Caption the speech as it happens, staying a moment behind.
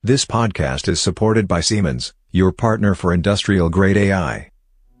This podcast is supported by Siemens, your partner for industrial-grade AI.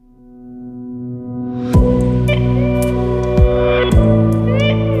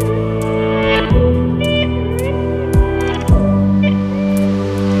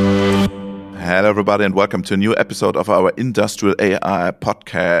 Hello, everybody, and welcome to a new episode of our Industrial AI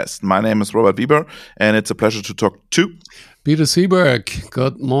podcast. My name is Robert Weber, and it's a pleasure to talk to Peter Seeberg.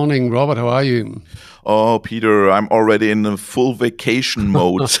 Good morning, Robert. How are you? Oh, Peter, I'm already in a full vacation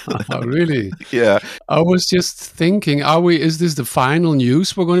mode. Oh, really? Yeah. I was just thinking, is this the final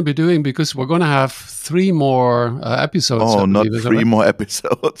news we're going to be doing? Because we're going to have three more episodes. Oh, not three more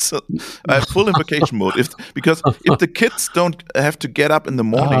episodes. I'm full in vacation mode. Because if the kids don't have to get up in the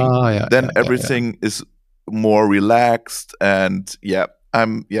morning, then everything is more relaxed and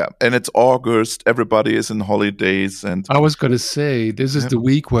and it's August. Everybody is in holidays, and I was going to say this is the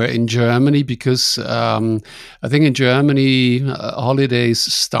week where in Germany, because I think in Germany holidays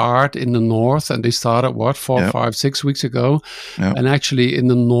start in the north, and they started 5, 6 weeks ago, and actually in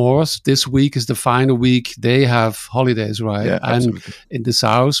the north this week is the final week they have holidays, right? Yeah, and in the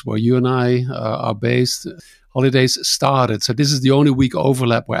south where you and I are based, holidays started. So this is the only week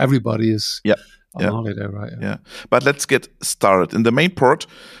overlap where everybody is. On holiday, right? Yeah. But let's get started. In the main part,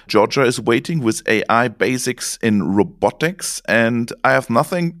 Georgia is waiting with AI basics in robotics, and I have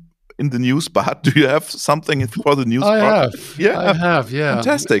nothing in the news, but do you have something for the news part? I have.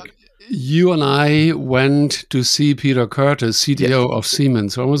 Fantastic. You and I went to see Peter Curtis, CTO of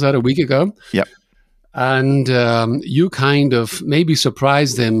Siemens. When was that, a week ago? Yeah. And you kind of maybe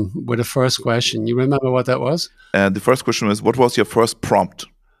surprised him with the first question. You remember what that was? The first question was, what was your first prompt?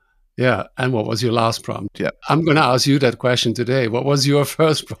 Yeah, and what was your last prompt? Yeah. I'm going to ask you that question today. What was your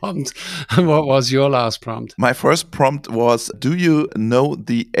first prompt and what was your last prompt? My first prompt was, do you know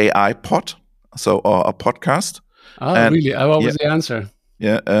the AI pod? So, a podcast. Oh, really? What was the answer?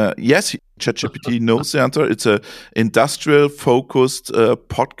 Yes, ChatGPT knows the answer. It's a industrial-focused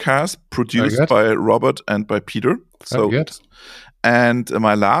podcast produced by Robert and by Peter. Very good. And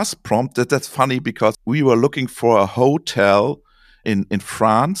my last prompt, that's funny because we were looking for a hotel in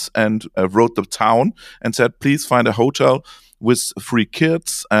France and wrote the town and said, please find a hotel with 3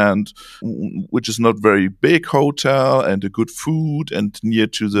 kids and which is not very big hotel and a good food and near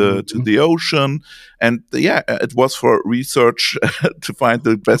to the ocean. And it was for research to find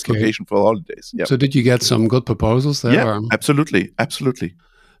the best location for holidays. Yeah. So did you get some good proposals there? Yeah, absolutely.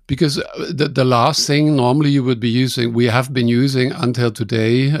 Because the last thing normally you would be using, we have been using until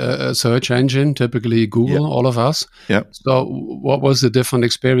today, a search engine, typically Google, all of us. Yeah. So what was the different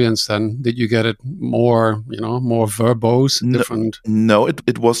experience then? Did you get it more, more verbose, different? No,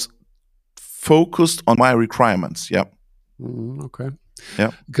 it was focused on my requirements. Yeah. Okay.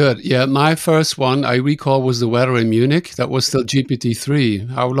 Yeah. Good. Yeah. My first one I recall was the weather in Munich. That was still GPT-3.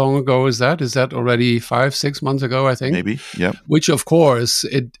 How long ago is that? Is that already 5-6 months ago, I think? Maybe. Yeah. Which of course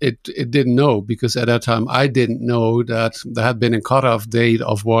it didn't know, because at that time I didn't know that there had been a cutoff date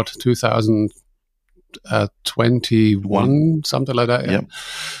of 2021, something like that. Yeah.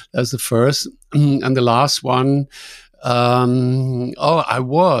 That's the first. And the last one, I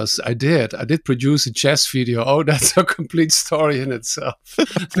did produce a chess video. Oh, that's a complete story in itself.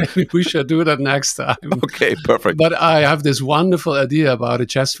 Maybe we should do that next time. Okay, perfect. But I have this wonderful idea about a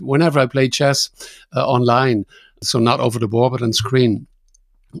chess. Whenever I play chess online, so not over the board, but on screen.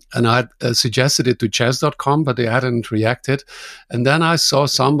 And I suggested it to chess.com, but they hadn't reacted. And then I saw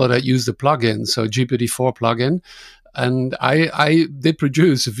somebody that used the plugin, so GPT-4 plugin. And I did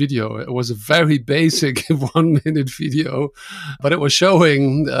produce a video. It was a very basic 1-minute video, but it was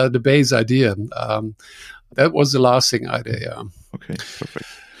showing the base idea. That was the last thing I did. Yeah. Okay, perfect.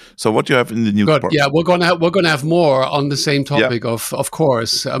 So what do you have in the news? Good. Yeah, we're gonna have more on the same topic, of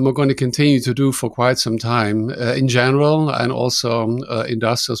course, and we're going to continue to do for quite some time in general and also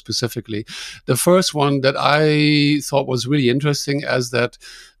industrial specifically. The first one that I thought was really interesting is that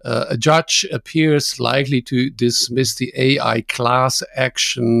a judge appears likely to dismiss the AI class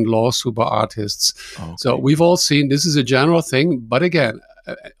action lawsuit by artists. Okay. So we've all seen this is a general thing, but again,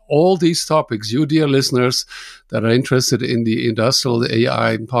 all these topics, you dear listeners that are interested in the industrial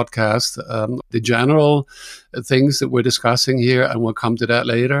AI podcast, the general things that we're discussing here, and we'll come to that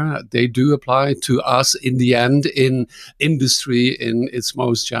later, they do apply to us in the end in industry in its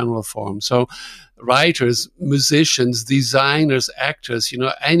most general form. So writers, musicians, designers, actors,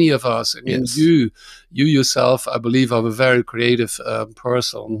 any of us. I mean, Yes. you yourself, I believe, are a very creative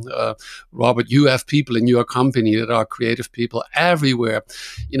person. Robert, you have people in your company that are creative people everywhere.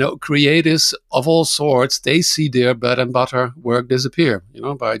 Creatives of all sorts, they see their bread and butter work disappear,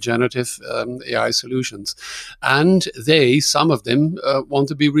 by generative AI solutions. And some of them want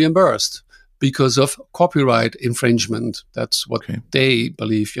to be reimbursed because of copyright infringement. That's what they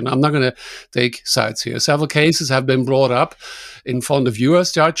believe. I'm not going to take sides here. Several cases have been brought up in front of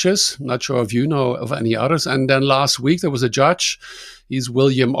U.S. judges. Not sure if you know of any others. And then last week there was a judge. He's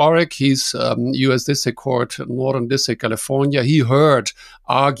William Orrick. He's U.S. District Court, Northern District, California. He heard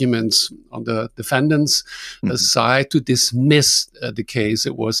arguments on the defendant's side to dismiss the case.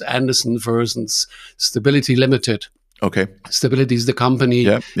 It was Anderson versus Stability Limited. Okay. Stability is the company.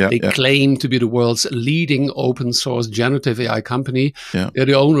 They claim to be the world's leading open source generative AI company. Yeah. They're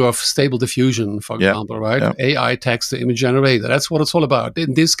the owner of Stable Diffusion, for example, right? Yeah. AI text to image generator. That's what it's all about.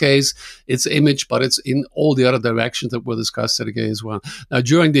 In this case, it's image, but it's in all the other directions that we'll discuss today as well. Now,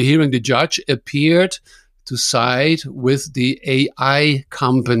 during the hearing, the judge appeared to side with the AI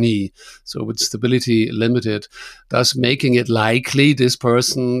company, so with Stability Limited, thus making it likely this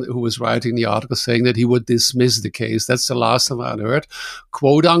person who was writing the article saying that he would dismiss the case. That's the last time I heard.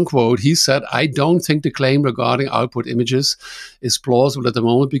 Quote unquote, he said, "I don't think the claim regarding output images is plausible at the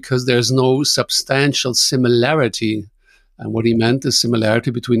moment because there's no substantial similarity." And what he meant is similarity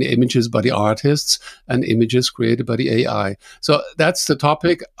between images by the artists and images created by the AI. So that's the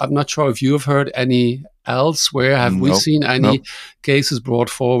topic. I'm not sure if you have heard any elsewhere. Have we seen any cases brought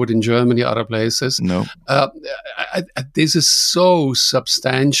forward in Germany, other places? No. This is so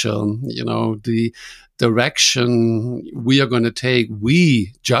substantial, the direction we are going to take,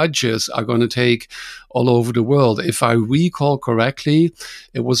 we judges are going to take all over the world. If I recall correctly,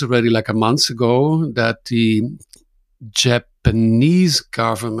 it was already like a month ago that the Japanese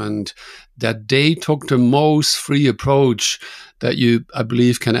government, that they took the most free approach that you, I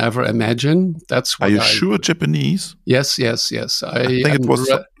believe, can ever imagine. That's what. Are you sure Japanese? Yes. I think it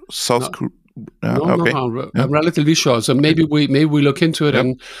was South Korea. I'm relatively sure. So maybe we look into it,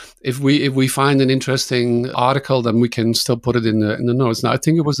 and if we find an interesting article, then we can still put it in the notes. Now, I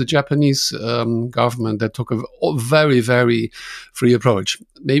think it was the Japanese government that took a very, very free approach.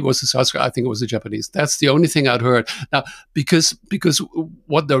 Maybe it was the South Korea. I think it was the Japanese. That's the only thing I'd heard. Now, because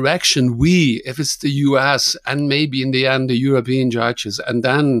what direction if it's the U.S. and maybe in the end the European judges, and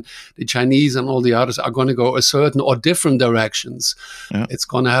then the Chinese and all the others are going to go a certain or different directions, it's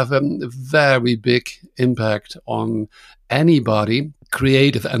going to have a very big impact on anybody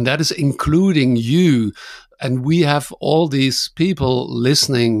creative, and that is including you. And we have all these people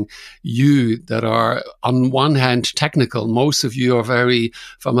listening, you that are on one hand technical. Most of you are very,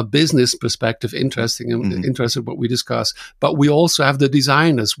 from a business perspective, interested in what we discuss. But we also have the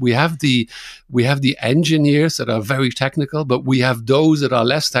designers. We have the engineers that are very technical, but we have those that are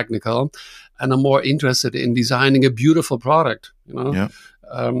less technical and are more interested in designing a beautiful product.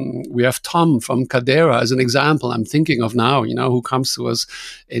 We have Tom from Cadera as an example I'm thinking of now, who comes to us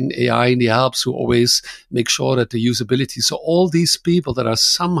in AI in the Alps, who always make sure that the usability. So all these people that are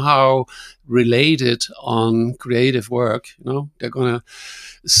somehow related on creative work, they're going to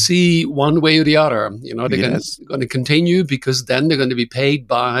see one way or the other. They're going to continue because then they're going to be paid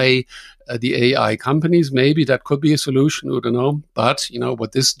by the AI companies. Maybe that could be a solution. We don't know. But,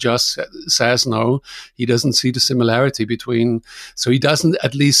 what this just says now, he doesn't see the similarity between, so he doesn't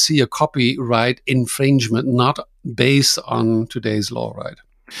at least see a copyright infringement, not based on today's law, right?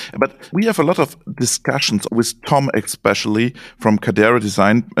 But we have a lot of discussions with Tom, especially from Cadera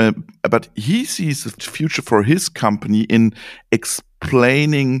Design. But he sees the future for his company in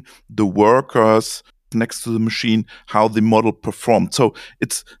explaining the workers next to the machine how the model performed. So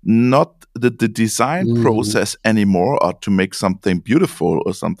it's not the design process anymore, or to make something beautiful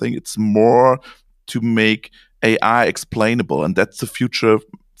or something. It's more to make AI explainable, and that's the future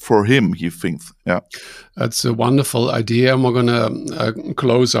for him, he thinks. Yeah, that's a wonderful idea. And we're going to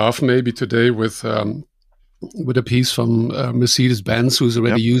close off maybe today with a piece from Mercedes-Benz, who's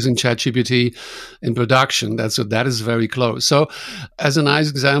already using ChatGPT in production. That is very close. So, as a nice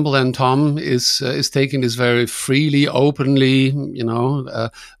example, then Tom is taking this very freely, openly.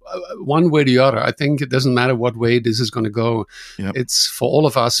 One way or the other. I think it doesn't matter what way this is going to go. Yep. It's for all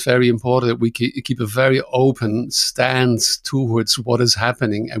of us very important that we keep a very open stance towards what is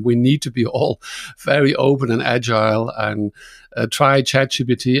happening, and we need to be all very open and agile and try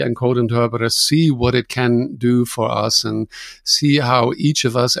ChatGPT and Code Interpreter, see what it can do for us, and see how each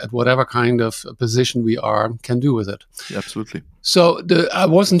of us, at whatever kind of position we are, can do with it. Yeah, absolutely. So I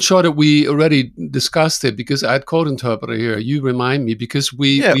wasn't sure that we already discussed it because I had Code Interpreter here. You remind me because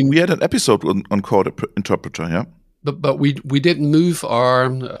we had an episode on Code Interpreter. Yeah. But we didn't move our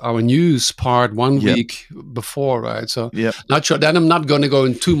news part one week before, right? So not sure. Then I'm not going to go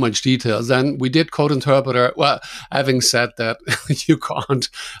in too much details. Then we did Code Interpreter. Well, having said that, you can't.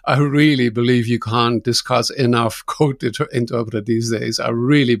 I really believe you can't discuss enough Code Interpreter these days. I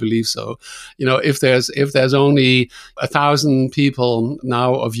really believe so. If there's only 1,000 people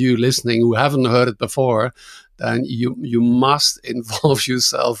now of you listening who haven't heard it before, then you must involve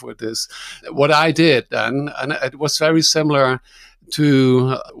yourself with this. What I did then, and it was very similar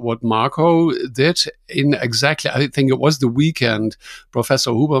to what Marco did in exactly, I think it was the weekend,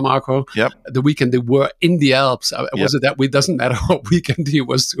 Professor Huber, Marco, the weekend they were in the Alps. Was it that it doesn't matter what weekend he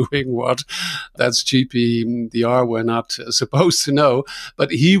was doing what? That's GPDR, we're not supposed to know.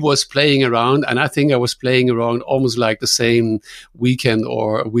 But he was playing around, and I think I was playing around almost like the same weekend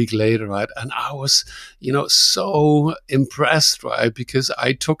or a week later, right? And I was, so impressed, right? Because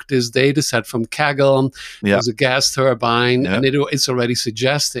I took this data set from Kaggle, there's a gas turbine, and it's already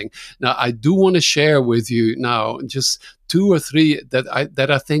suggesting. Now, I do want to share with you now just 2 or 3 that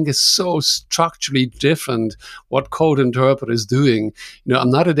I think is so structurally different what Code Interpreter is doing.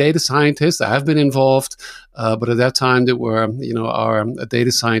 I'm not a data scientist. I have been involved, but at that time there were, our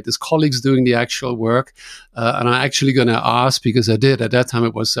data scientist colleagues doing the actual work. And I'm actually going to ask, because I did, at that time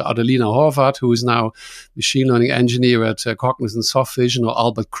it was Adelina Horvath, who is now machine learning engineer at Cognizant Soft Vision, or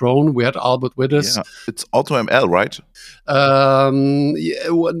Albert Krohn. We had Albert with us. Yeah, it's AutoML, right?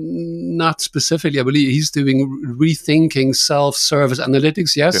 Not specifically. I believe he's doing rethinking self-service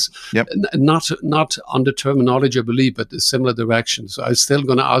analytics. Yes, not on the terminology, I believe, but a similar direction. So I'm still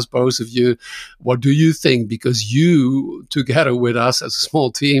going to ask both of you, what do you think? Because you, together with us as a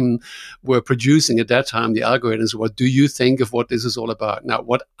small team, were producing at that time the algorithms. What do you think of what this is all about? Now,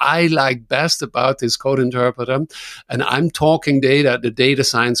 what I like best about this Code Interpreter, and I'm talking data, the data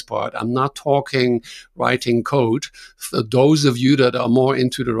science part. I'm not talking writing code. For those of you that are more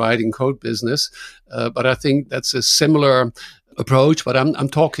into the writing code business, but I think that's a similar approach, but I'm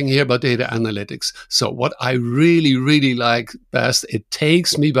talking here about data analytics. So what I really, really like best, it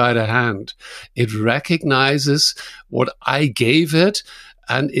takes me by the hand. It recognizes what I gave it,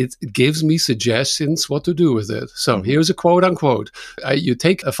 and it gives me suggestions what to do with it. So here's a quote unquote. You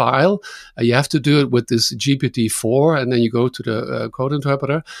take a file, you have to do it with this GPT-4, and then you go to the Code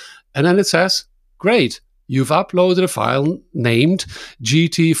Interpreter, and then it says, great. You've uploaded a file named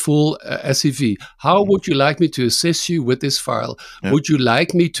GT full SEV. How would you like me to assist you with this file? Would you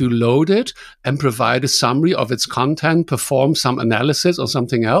like me to load it and provide a summary of its content, perform some analysis or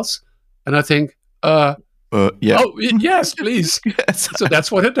something else? And I think, Oh, yes, please. Yes. So that's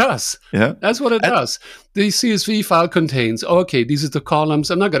what it does. Yeah. That's what it does. The CSV file contains, okay, these are the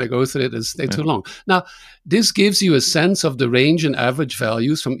columns. I'm not going to go through it. It's too long. Now, this gives you a sense of the range and average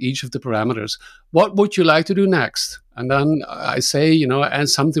values from each of the parameters. What would you like to do next? And then I say, and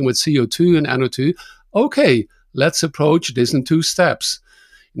something with CO2 and NO2. Okay, let's approach this in 2 steps.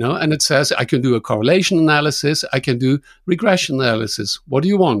 And it says I can do a correlation analysis. I can do regression analysis. What do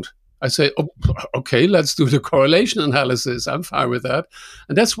you want? I say, okay, let's do the correlation analysis. I'm fine with that.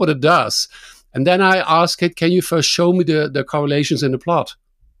 And that's what it does. And then I ask it, can you first show me the correlations in the plot?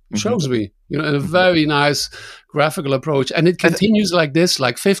 It shows me, in a very nice graphical approach. And it continues like this,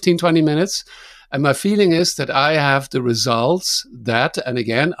 like 15, 20 minutes. And my feeling is that I have the results that, and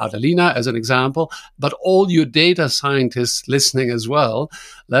again, Adelina as an example, but all you data scientists listening as well,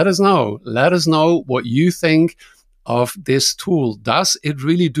 let us know. Let us know what you think of this tool. Does it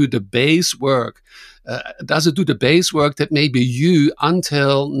really do the base work? Does it do the base work that maybe you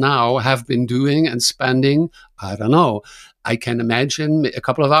until now have been doing and spending, I don't know, I can imagine a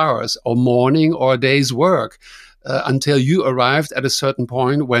couple of hours or morning or a day's work until you arrived at a certain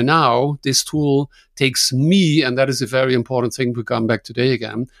point where now this tool takes me, and that is a very important thing to come back today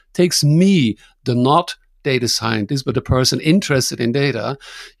again, takes me, the not data scientist, but a person interested in data.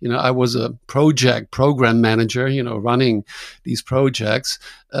 I was a program manager, running these projects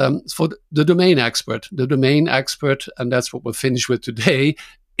for the domain expert. The domain expert, and that's what we'll finish with today,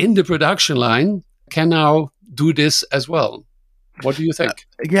 in the production line can now do this as well. What do you think?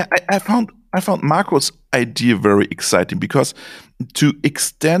 I found Marco's idea very exciting, because to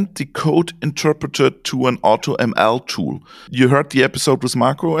extend the Code Interpreter to an AutoML tool. You heard the episode with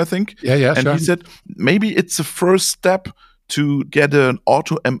Marco, I think? Yeah, and sure. He said maybe it's the first step to get an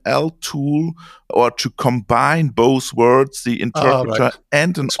AutoML tool, or to combine both words, the interpreter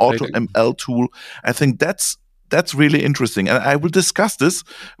and an AutoML tool. I think that's That's really interesting. And I will discuss this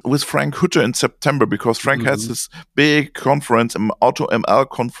with Frank Hutter in September, because Frank has this big conference, Auto ML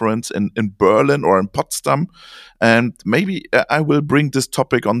conference in Berlin or in Potsdam. And maybe I will bring this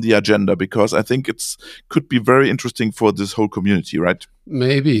topic on the agenda, because I think it's could be very interesting for this whole community, right?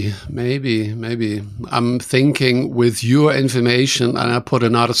 Maybe. I'm thinking with your information, and I put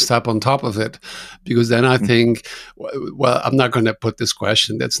another step on top of it, because then I think, well, I'm not going to put this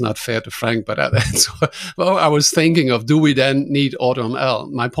question. That's not fair to Frank, but I was thinking of, do we then need AutoML?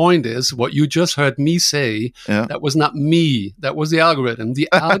 My point is, what you just heard me say, that was not me. That was the algorithm. The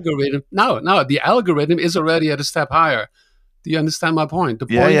algorithm, no, the algorithm is already at a step higher. Do you understand my point? The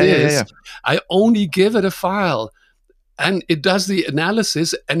point is, I only give it a file, and it does the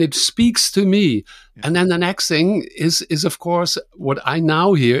analysis and it speaks to me. Yeah. And then the next thing is of course, what I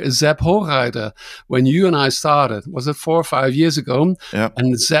now hear is Sepp Hochreiter. When you and I started, was it 4 or 5 years ago? Yeah.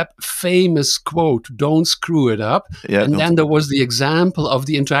 And Sepp famous quote, "Don't screw it up." Yeah, and then there was the example of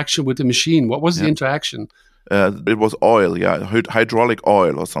the interaction with the machine. What was the interaction? It was oil, hydraulic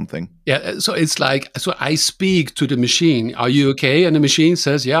oil or something. Yeah, so it's like, so I speak to the machine, "Are you okay?" And the machine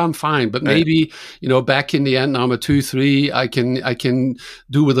says, "Yeah, I'm fine." But maybe, back in the end, number 2, 3, I can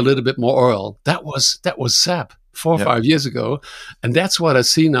do with a little bit more oil. That was SAP 4 or 5 years ago, and that's what I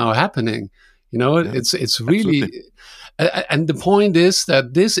see now happening. It's really. Absolutely. And the point is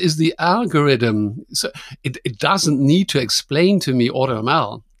that this is the algorithm, so it doesn't need to explain to me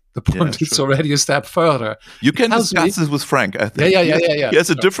AutoML. The point is already a step further. You can discuss this with Frank, I think. Yeah. He has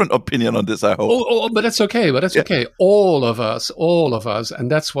a different opinion on this, I hope. But that's okay. Okay. All of us.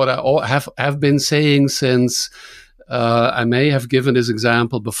 And that's what I have been saying since, I may have given this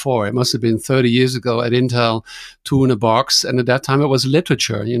example before. It must have been 30 years ago at Intel, 2 in a box. And at that time it was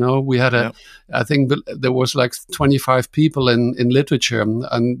literature. We had I think there was like 25 people in literature,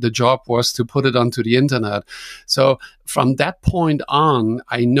 and the job was to put it onto the internet. So from that point on,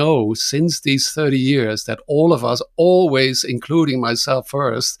 I know since these 30 years that all of us, always, including myself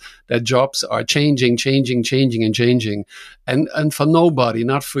first, that jobs are changing. And for nobody,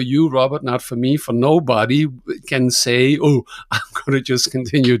 not for you, Robert, not for me, for nobody can say, "Oh, I'm going to just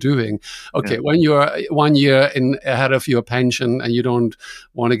continue doing." Okay, when you're 1 year ahead of your pension and you don't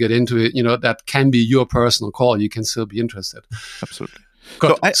want to get into it, that can be your personal call. You can still be interested. Absolutely.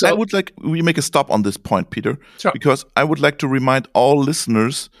 So I would like we make a stop on this point, Peter, because I would like to remind all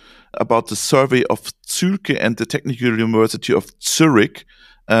listeners about the survey of Zürich and the Technical University of Zurich.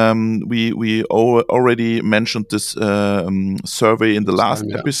 We already mentioned this survey in the last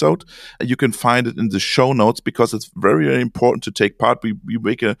episode. You can find it in the show notes, because it's very, very important to take part. We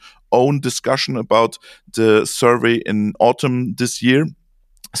make a own discussion about the survey in autumn this year.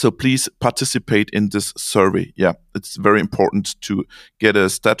 So please participate in this survey. Yeah, it's very important to get a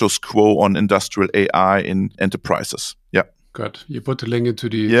status quo on industrial AI in enterprises. Yeah. Good. You put the link into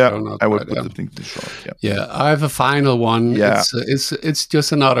the show notes. I will put the link in the show notes. Yeah, I have a final one. Yeah. It's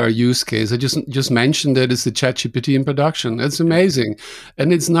just another use case. I just mentioned it. It's the ChatGPT in production. It's amazing.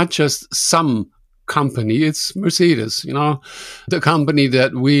 And it's not just some company, it's Mercedes, the company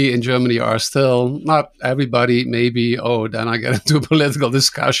that we in Germany are still, not everybody, maybe, then I get into a political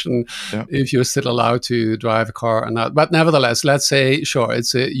discussion if you're still allowed to drive a car or not. But nevertheless, let's say, sure,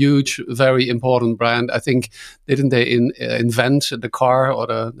 it's a huge, very important brand. I think, didn't they invent the car or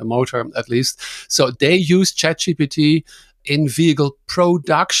the motor at least? So they use ChatGPT in vehicle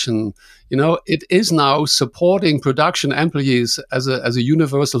production. It is now supporting production employees as a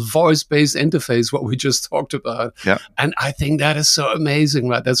universal voice-based interface, what we just talked about. Yeah. And I think that is so amazing,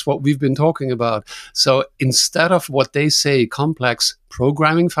 right? That's what we've been talking about. So instead of what they say, complex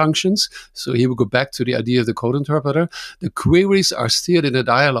programming functions, so here we go back to the idea of the code interpreter, the queries are steered in a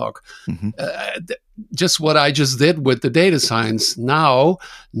dialogue. Just what I just did with the data science. Now,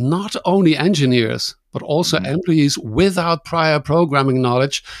 not only engineers, but also employees without prior programming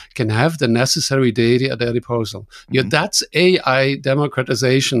knowledge can have the necessary data at their disposal. Yeah, that's AI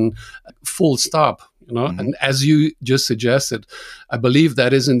democratization, full stop. And as you just suggested, I believe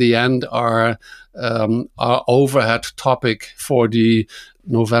that is in the end our overhead topic for the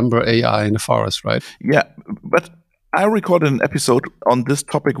November AI in the forest, right? Yeah, but I recorded an episode on this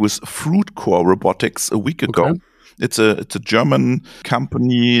topic with FruitCore Robotics a week ago. Okay. It's a German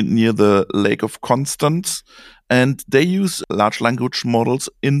company near the Lake of Constance, and they use large language models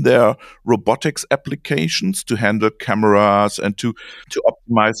in their robotics applications to handle cameras and to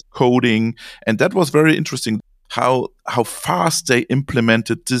optimize coding. And that was very interesting, how fast they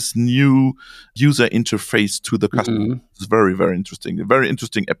implemented this new user interface to the customer. It's very, very interesting. A very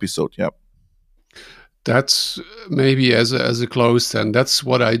interesting episode, yeah. That's maybe as a close, and that's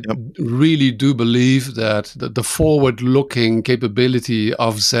what I Yep. really do believe, that the forward-looking capability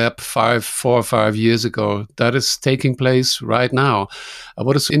of ZEP 4 or 5 years ago, that is taking place right now.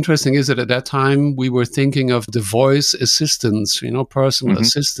 What is interesting is that at that time we were thinking of the voice assistants, personal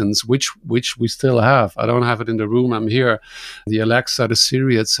assistants, which we still have. I don't have it in the room. I'm here. The Alexa, the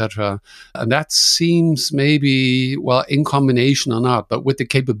Siri, etc. And that seems maybe, well, in combination or not, but with the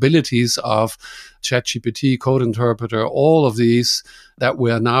capabilities of ChatGPT, Code Interpreter, all of these, that we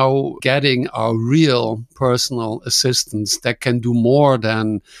are now getting our real personal assistants that can do more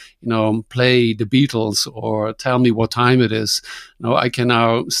than, play the Beatles or tell me what time it is. I can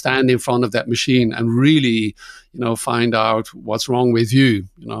now stand in front of that machine and really, find out what's wrong with you,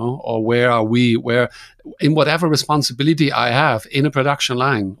 or where are we, in whatever responsibility I have in a production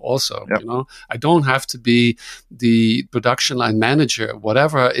line also. Yep. I don't have to be the production line manager.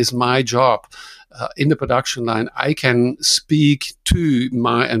 Whatever is my job in the production line, I can speak to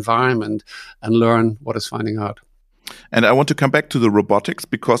my environment and learn what it's finding out. And I want to come back to the robotics,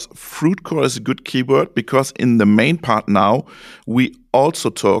 because fruit core is a good keyword, because in the main part now, we also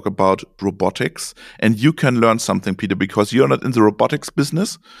talk about robotics, and you can learn something, Peter, because you're not in the robotics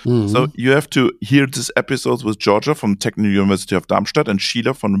business. So you have to hear this episode with Georgia from Technical University of Darmstadt and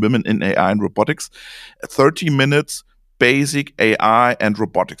Sheila from Women in AI and Robotics. 30 minutes, basic AI and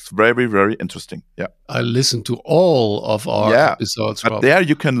robotics. Very, very interesting. Yeah. I listened to all of our episodes. But there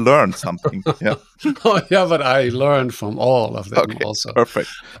you can learn something. Yeah. Oh, yeah, but I learned from all of them also. Perfect.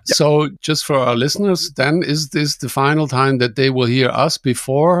 Yeah. So just for our listeners, then, is this the final time that they will hear us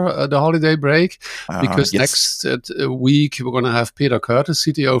before the holiday break? Because next week we're going to have Peter Curtis,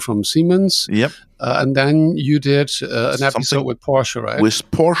 CTO from Siemens. Yep. And then you did an episode with Porsche, right? With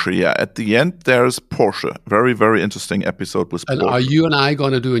Porsche, yeah. At the end, there's Porsche. Very, very interesting episode with Porsche. And are you and I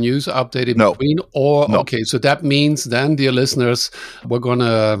going to do a news update in between? Or, okay, so that means then, dear listeners, we're going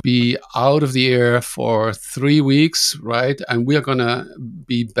to be out of the air for 3 weeks, right? And we're going to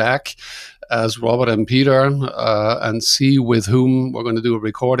be back as Robert and Peter and see with whom we're going to do a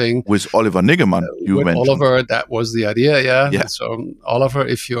recording. With Oliver Niggemann, you with mentioned. Oliver, that was the idea, yeah. So Oliver,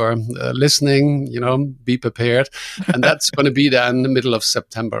 if you're listening, be prepared. And that's going to be then in the middle of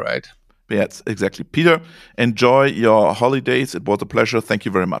September, right? Yes, exactly. Peter, enjoy your holidays. It was a pleasure. Thank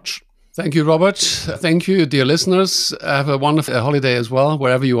you very much. Thank you, Robert. Thank you, dear listeners. Have a wonderful holiday as well,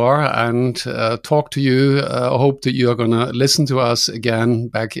 wherever you are, and talk to you. I hope that you are going to listen to us again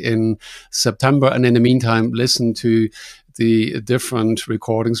back in September. And in the meantime, listen to the different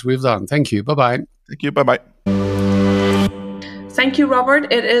recordings we've done. Thank you. Bye-bye. Thank you. Bye-bye. Thank you,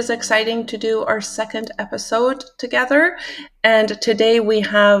 Robert. It is exciting to do our second episode together. And today we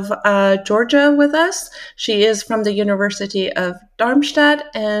have Georgia with us. She is from the University of Darmstadt,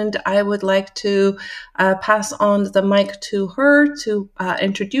 and I would like to pass on the mic to her to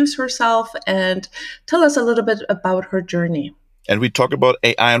introduce herself and tell us a little bit about her journey. And we talk about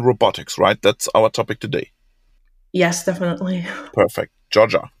AI and robotics, right? That's our topic today. Yes, definitely. Perfect.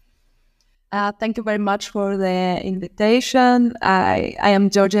 Georgia. Thank you very much for the invitation. I am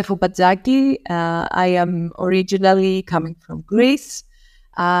Georgia Fubadzaki. I am originally coming from Greece.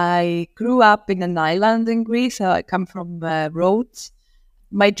 I grew up in an island in Greece. I come from Rhodes.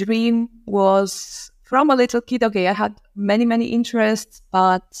 My dream was, from a little kid, I had many interests,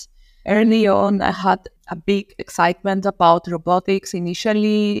 but early on I had a big excitement about robotics.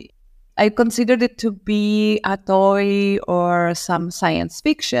 Initially, I considered it to be a toy or some science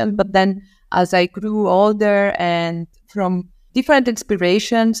fiction, but then as I grew older and from different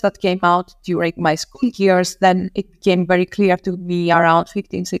inspirations that came out during my school years, then it became very clear to me around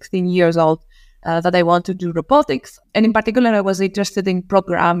 15, 16 years old that I want to do robotics. And in particular, I was interested in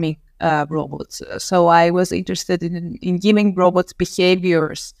programming robots. So I was interested in giving robots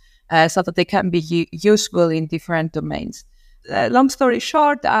behaviors so that they can be useful in different domains. Long story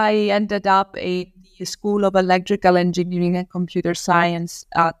short, I ended up at the School of Electrical Engineering and Computer Science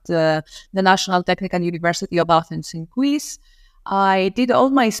at the National Technical University of Athens in Greece. I did all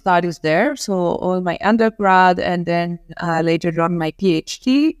my studies there, so all my undergrad and then later on my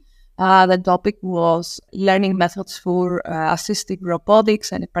PhD. The topic was learning methods for assisting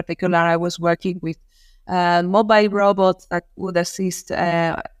robotics, and in particular I was working with mobile robots that would assist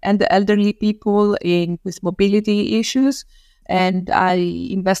and the elderly people with mobility issues. And I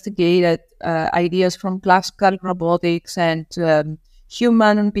investigated ideas from classical robotics and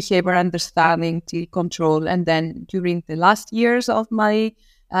human behavior understanding till control. And then during the last years of my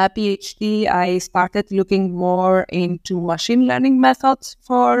PhD, I started looking more into machine learning methods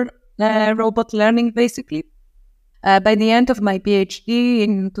for robot learning, basically. By the end of my PhD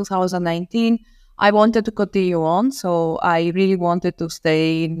in 2019, I wanted to continue on, so I really wanted to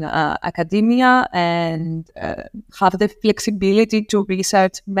stay in academia and have the flexibility to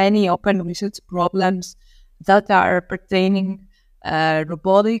research many open research problems that are pertaining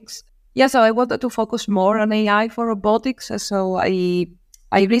robotics. Yeah, so I wanted to focus more on AI for robotics. So I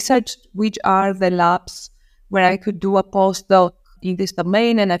researched which are the labs where I could do a postdoc in this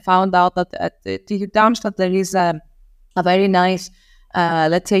domain, and I found out that at the TU Darmstadt there is a very nice,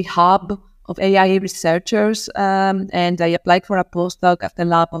 let's say, hub of AI researchers, and I applied for a postdoc at the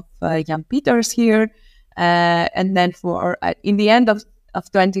lab of Jan Peters here, and then in the end of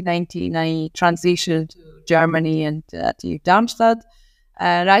 2019, I transitioned to Germany and to Darmstadt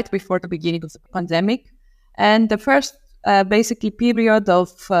right before the beginning of the pandemic. And the first basically period of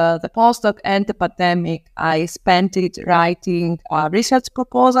the postdoc and the pandemic, I spent it writing a research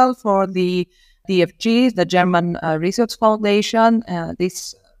proposal for the DFG, the German Research Foundation.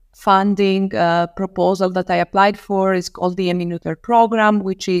 This funding proposal that I applied for is called the Minuter program,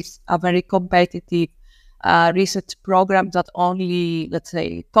 which is a very competitive research program that only, let's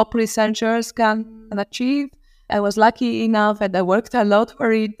say, top researchers can achieve. I was lucky enough and I worked a lot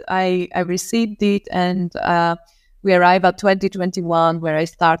for it. I received it, and we arrived at 2021, where I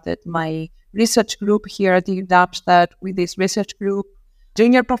started my research group here at the Darmstadt. With this research group,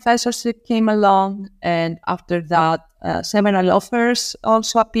 junior professorship came along, and after that, several offers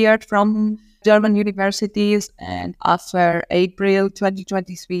also appeared from German universities. And after April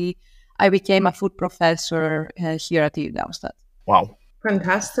 2023, I became a full professor here at the Darmstadt. Wow.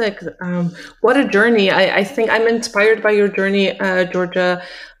 Fantastic. What a journey. I think I'm inspired by your journey, Georgia,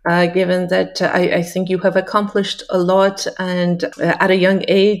 given that I think you have accomplished a lot and at a young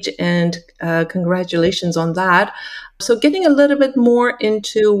age, and congratulations on that. So getting a little bit more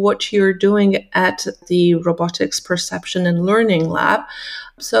into what you're doing at the Robotics Perception and Learning Lab.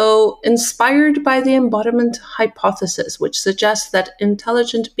 So inspired by the embodiment hypothesis, which suggests that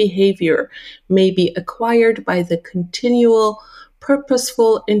intelligent behavior may be acquired by the continual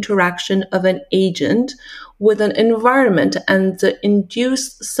purposeful interaction of an agent with an environment and the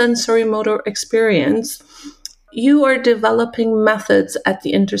induced sensory motor experience, you are developing methods at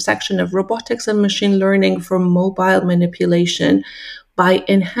the intersection of robotics and machine learning for mobile manipulation by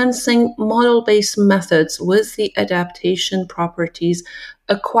enhancing model-based methods with the adaptation properties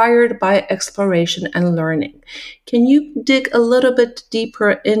acquired by exploration and learning. Can you dig a little bit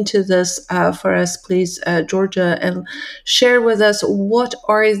deeper into this for us, please, Georgia, and share with us what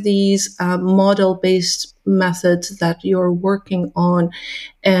are these model-based methods that you're working on,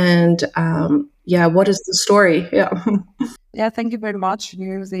 and what is the story? Yeah, thank you very much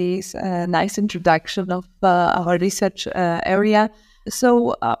for this nice introduction of our research area.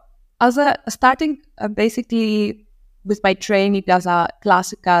 So, as a starting basically with my training as a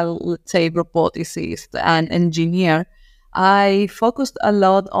classical, let's say, roboticist and engineer, I focused a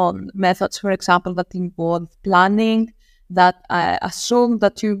lot on methods, for example, that involve planning, that assume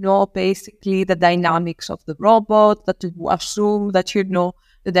that you know basically the dynamics of the robot, that you assume that you know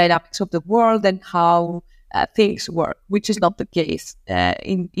the dynamics of the world and how things work, which is not the case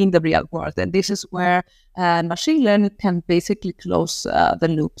in the real world. And this is where machine learning can basically close the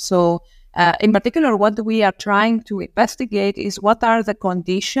loop. So in particular, what we are trying to investigate is what are the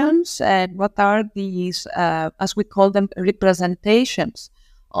conditions and what are these, as we call them, representations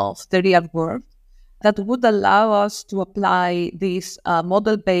of the real world that would allow us to apply this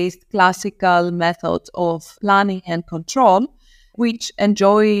model-based classical method of planning and control, which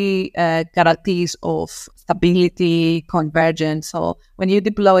enjoy guarantees of stability, convergence. So when you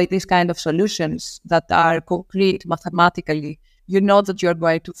deploy these kind of solutions that are concrete mathematically, you know that you're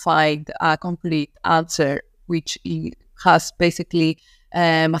going to find a complete answer, which has basically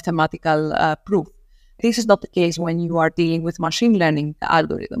mathematical proof. This is not the case when you are dealing with machine learning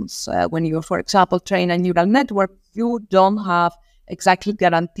algorithms. When you, for example, train a neural network, you don't have exactly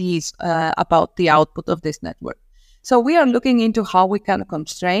guarantees about the output of this network. So we are looking into how we can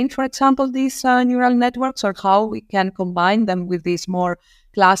constrain, for example, these neural networks, or how we can combine them with these more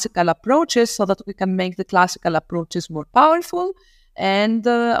classical approaches so that we can make the classical approaches more powerful. And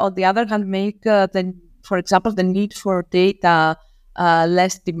on the other hand, make, for example, the need for data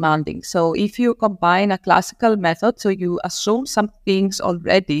less demanding. So if you combine a classical method, so you assume some things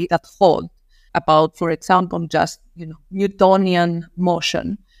already that hold about, for example, just Newtonian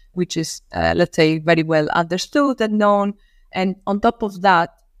motion, which is, let's say, very well understood and known. And on top of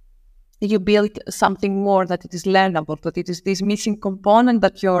that, you build something more that it is learnable, that it is this missing component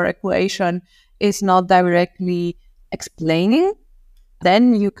that your equation is not directly explaining.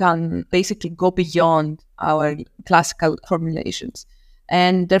 Then you can basically go beyond our classical formulations.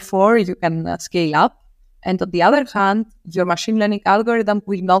 and therefore you can scale up. And on the other hand, your machine learning algorithm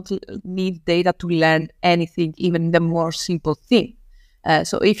will not need data to learn anything, even the more simple thing.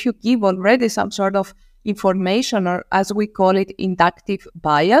 So if you give already some sort of information, or as we call it, inductive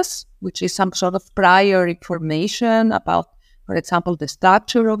bias, which is some sort of prior information about, for example, the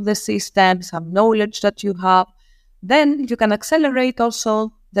structure of the system, some knowledge that you have, then you can accelerate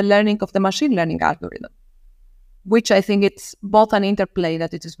also the learning of the machine learning algorithm, which I think it's both an interplay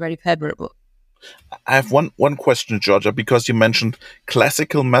that it is very favorable. I have one question, Georgia, because you mentioned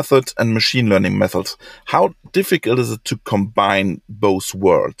classical methods and machine learning methods. How difficult is it to combine both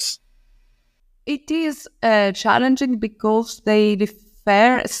worlds? It is challenging because they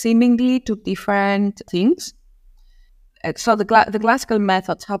refer seemingly to different things. So the classical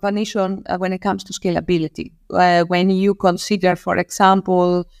methods have an issue when it comes to scalability. When you consider, for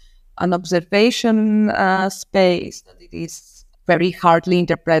example, an observation space, that it is very hardly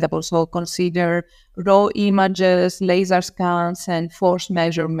interpretable. So consider raw images, laser scans, and force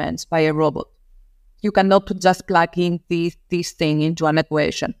measurements by a robot. You cannot just plug in this thing into an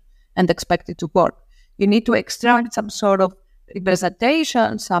equation and expect it to work. You need to extract some sort of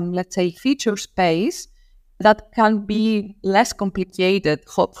representation, some, let's say, feature space that can be less complicated,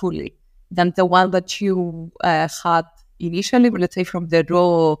 hopefully, than the one that you had initially, let's say, from the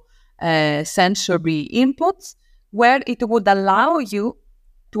raw sensory inputs, where it would allow you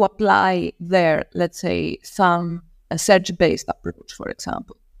to apply there, let's say, some search-based approach, for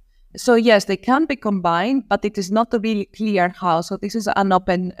example. So yes, they can be combined, but it is not really clear how. So this is an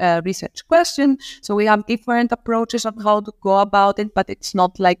open research question. So we have different approaches on how to go about it, but it's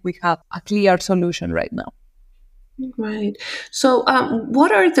not like we have a clear solution right now. Right. So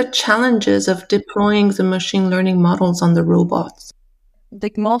what are the challenges of deploying the machine learning models on the robots? The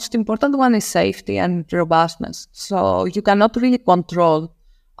most important one is safety and robustness. So you cannot really control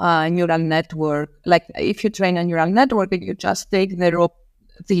a neural network. Like if you train a neural network and you just take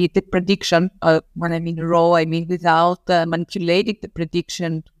the prediction, when I mean raw, I mean without manipulating the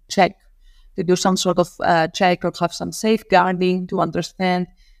prediction to do some sort of check or have some safeguarding to understand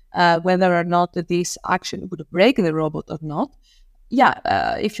whether or not this action would break the robot or not.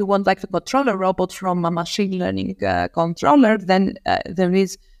 If you want like to control a robot from a machine learning controller, then there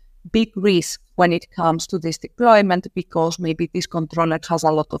is big risk when it comes to this deployment, because maybe this controller has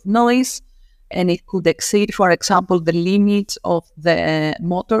a lot of noise and it could exceed, for example, the limits of the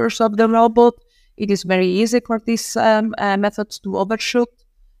motors of the robot. It is very easy for these methods to overshoot.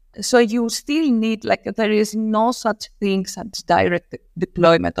 So you still need, there is no such thing as direct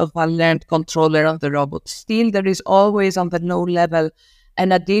deployment of a learned controller on the robot. Still, there is always on the low level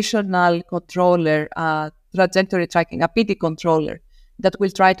an additional controller, trajectory tracking, a PD controller, that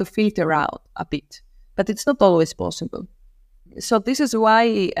will try to filter out a bit. But it's not always possible. So this is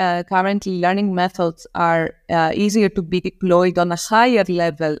why currently learning methods are easier to be deployed on a higher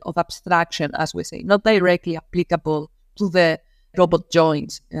level of abstraction, as we say, not directly applicable to the robot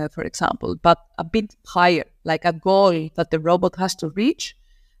joints, for example, but a bit higher, like a goal that the robot has to reach,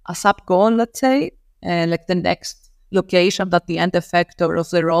 a sub-goal, let's say, like the next location that the end effector of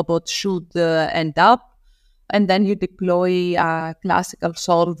the robot should end up. And then you deploy a classical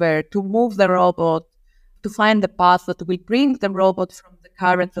solver to move the robot, to find the path that will bring the robot from the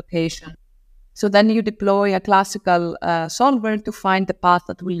current location. So then you deploy a classical solver to find the path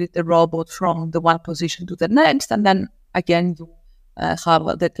that will lead the robot from the one position to the next. And then again, you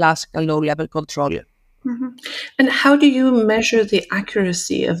have the classical low-level controller. Mm-hmm. And how do you measure the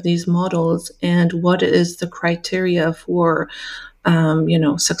accuracy of these models, and what is the criteria for,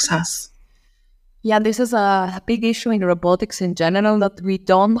 success? Yeah, this is a big issue in robotics in general, that we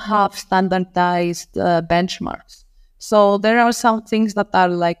don't have standardized benchmarks. So there are some things that are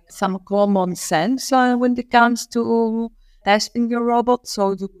like some common sense when it comes to testing your robot.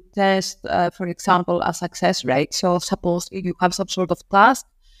 So you test, for example, a success rate. So suppose you have some sort of task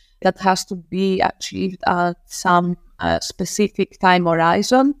that has to be achieved at some specific time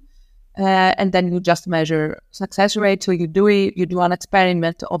horizon, and then you just measure success rate. So you do an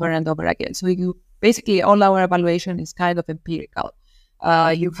experiment over and over again. So you basically, all our evaluation is kind of empirical.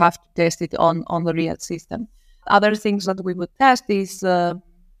 You have to test it on the real system. Other things that we would test is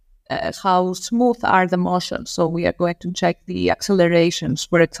how smooth are the motions. So we are going to check the accelerations,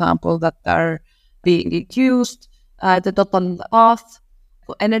 for example, that are being induced, the total path,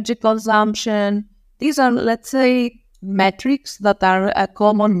 energy consumption. These are, let's say, metrics that are a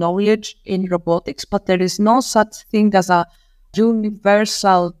common knowledge in robotics, but there is no such thing as a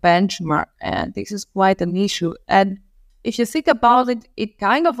universal benchmark, and this is quite an issue. And if you think about it, it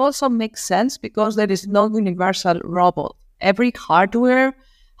kind of also makes sense, because there is no universal robot. every hardware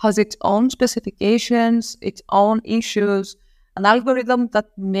has its own specifications, its own issues. An algorithm that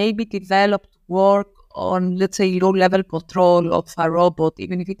may be developed to work on, let's say, low-level control of a robot,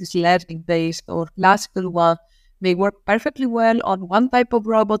 even if it is learning-based or classical one, may work perfectly well on one type of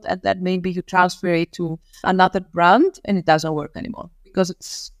robot, and then maybe you transfer it to another brand and it doesn't work anymore because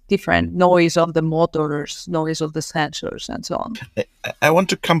it's different noise of the motors, noise of the sensors, and so on. I want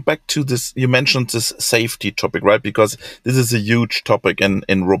to come back to this. You mentioned this safety topic, right? Because this is a huge topic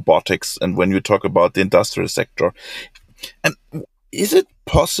in robotics and when you talk about the industrial sector. And is it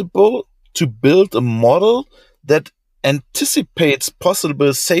possible to build a model that anticipates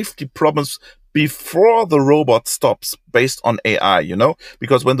possible safety problems before the robot stops based on AI, you know?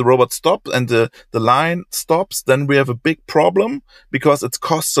 Because when the robot stops and the line stops, then we have a big problem because it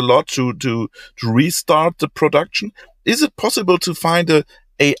costs a lot to restart the production. Is it possible to find a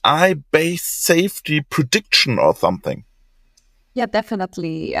AI-based safety prediction or something? Yeah,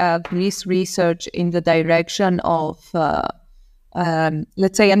 definitely. There is research in the direction of,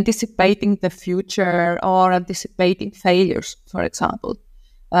 let's say, anticipating the future or anticipating failures, for example.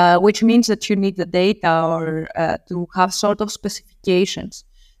 Which means that you need the data or to have sort of specifications.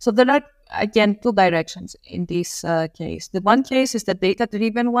 So there are, again, two directions in this case. The one case is the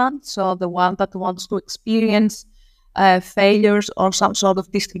data-driven one, so the one that wants to experience failures or some sort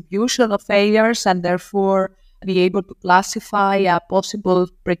of distribution of failures and therefore be able to classify a possible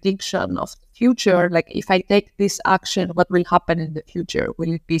prediction of the future. Like, if I take this action, what will happen in the future?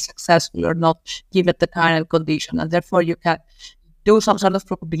 Will it be successful or not, given the current condition? And therefore, you can do some sort of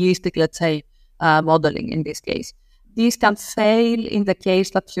probabilistic, let's say, modeling in this case. These can fail in the case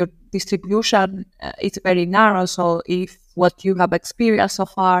that your distribution is very narrow. So if what you have experienced so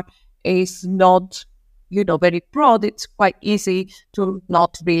far is not, very broad, it's quite easy to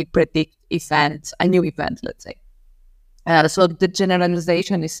not really predict events, a new event, let's say. So the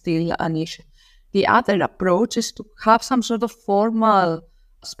generalization is still an issue. The other approach is to have some sort of formal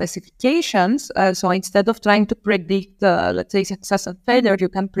specifications. So instead of trying to predict, let's say, success and failure, you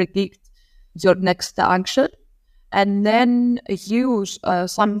can predict your next action and then use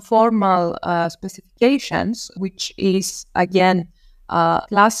some formal specifications, which is, again, a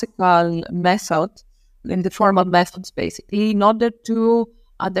classical method in the formal methods, basically, in order to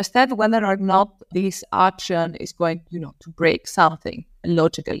understand whether or not this action is going, to break something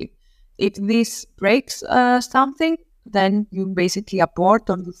logically. If this breaks something, then you basically abort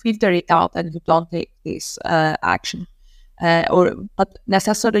or you filter it out and you don't take this action. But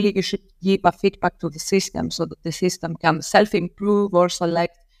necessarily you should give a feedback to the system so that the system can self-improve or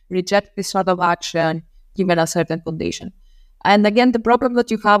reject this sort of action given a certain condition. And again, the problem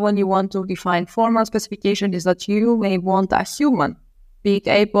that you have when you want to define formal specification is that you may want a human being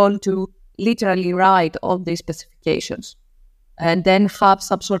able to literally write all these specifications and then have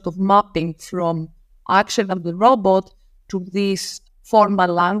some sort of mapping from action of the robot to this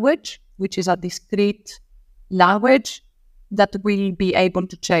formal language, which is a discrete language that will be able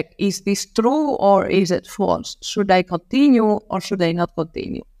to check, is this true or is it false? Should I continue or should I not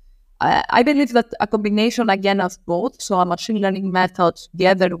continue? I believe that a combination, again, of both, so a machine learning method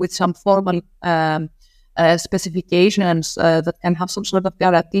together with some formal specifications that can have some sort of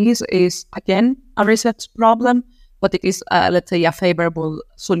guarantees is, again, a research problem, but it is, let's say, a favorable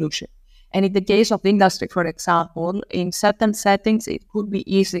solution. And in the case of the industry, for example, in certain settings, it could be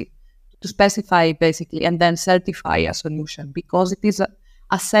easy to specify basically and then certify a solution because it is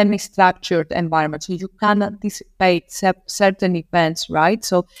a semi-structured environment. So you can anticipate certain events, right?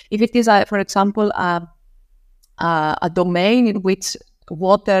 So if it is, for example, a domain in which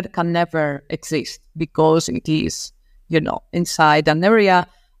water can never exist because it is, inside an area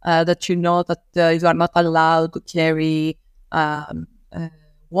that you are not allowed to carry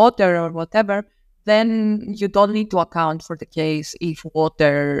water or whatever, then you don't need to account for the case if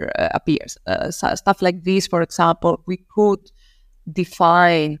water appears. Stuff like this, for example, we could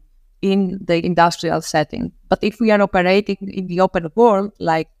define in the industrial setting. But if we are operating in the open world,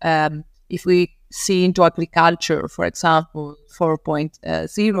 like if we see into agriculture, for example,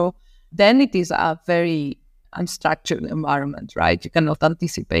 4.0, then it is a very unstructured environment, right? You cannot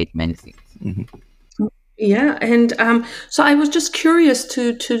anticipate many things. Mm-hmm. Yeah, and so I was just curious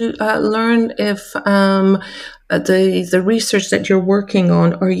to learn if the research that you're working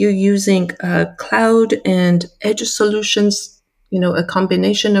on, are you using cloud and edge solutions a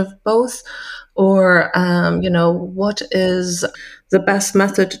combination of both? Or, what is the best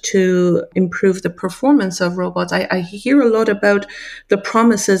method to improve the performance of robots? I hear a lot about the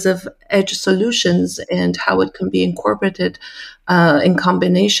promises of edge solutions and how it can be incorporated in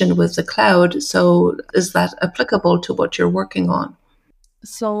combination with the cloud. So is that applicable to what you're working on?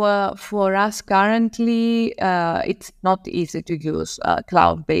 So for us currently, it's not easy to use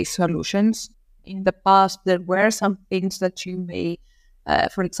cloud-based solutions. In the past, there were some things that you may,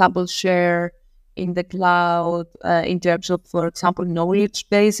 for example, share in the cloud in terms of, for example, knowledge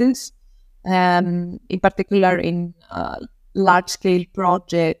bases, in particular in large-scale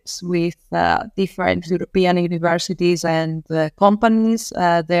projects with different European universities and companies.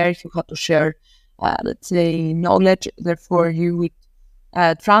 There you have to share, let's say, knowledge. Therefore, you would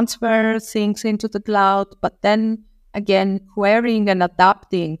transfer things into the cloud, but then again, querying and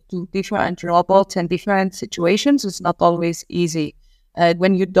adapting to different robots and different situations is not always easy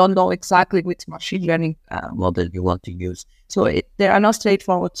when you don't know exactly which machine learning model you want to use. So there are no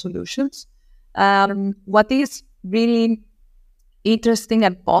straightforward solutions. What is really interesting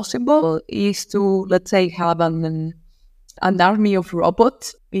and possible is to, let's say, have an army of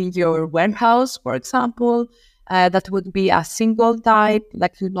robots in your warehouse, for example. That would be a single type,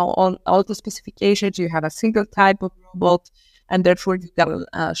 like all the specifications, you have a single type of robot, and therefore you can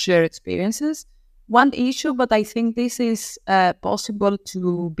share experiences. One issue, but I think this is possible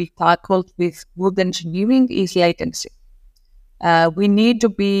to be tackled with good engineering, is latency. We need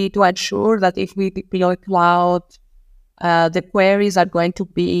to ensure that if we deploy cloud, the queries are going to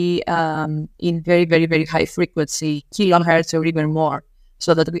be in very, very, very high frequency, kilohertz or even more,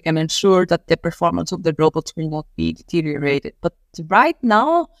 so that we can ensure that the performance of the robots will not be deteriorated. But right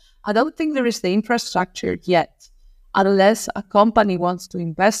now, I don't think there is the infrastructure yet, unless a company wants to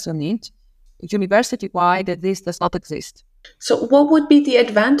invest in it. University-wide, this does not exist. So what would be the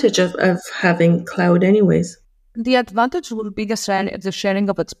advantage of having cloud anyways? The advantage will be the sharing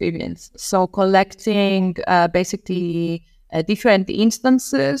of experience. So collecting basically different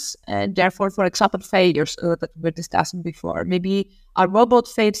instances, and therefore, for example, failures that we were discussing before. Maybe a robot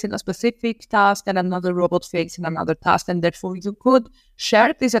fails in a specific task and another robot fails in another task, and therefore you could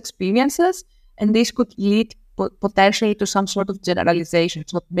share these experiences, and this could lead potentially to some sort of generalization.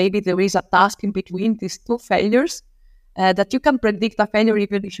 So maybe there is a task in between these two failures that you can predict a failure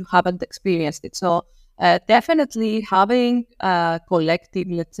even if you haven't experienced it. So definitely having collective,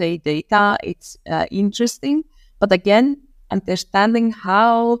 let's say, data, it's interesting. But again, understanding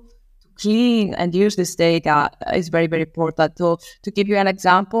how to clean and use this data is very, very important. So to give you an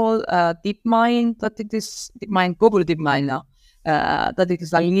example, DeepMind, Google DeepMind now, that it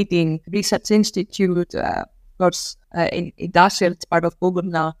is a leading research institute, of course, in industrial, it's part of Google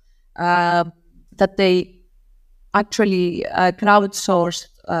now, that they actually crowdsourced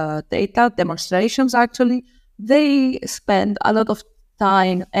data demonstrations. Actually, they spend a lot of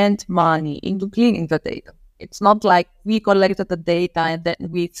time and money into cleaning the data. It's not like we collected the data and then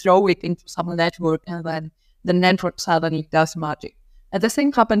we throw it into some network and then the network suddenly does magic. And the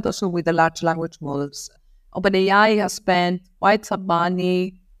same happened also with the large language models. OpenAI has spent quite some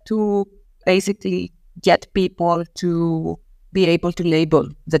money to basically get people to be able to label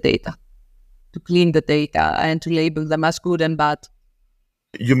the data, to clean the data and to label them as good and bad.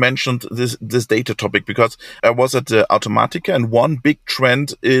 You mentioned this data topic because I was at the Automatica, and one big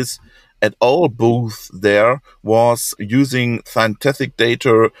trend is at all booth there was using synthetic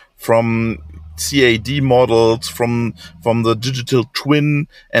data from CAD models, from the digital twin,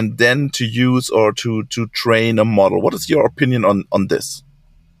 and then to use or to train a model. What is your opinion on this?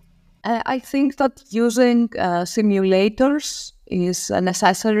 I think that using simulators is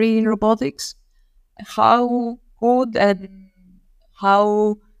necessary in robotics. How good and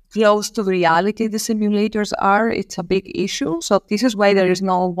how close to reality the simulators are, it's a big issue. So this is why there is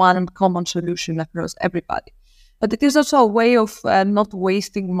no one common solution across everybody. But it is also a way of not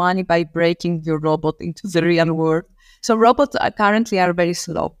wasting money by breaking your robot into the real world. So robots currently are very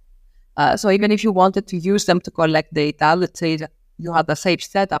slow. So even if you wanted to use them to collect data, let's say that you had a safe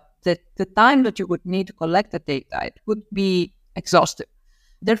setup, the time that you would need to collect the data, it would be exhaustive.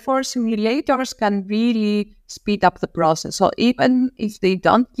 Therefore, simulators can really speed up the process. So even if they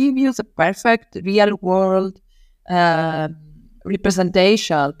don't give you the perfect real-world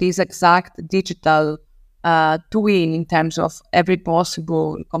representation, this exact digital twin in terms of every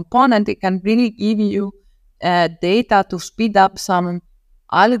possible component, it can really give you data to speed up some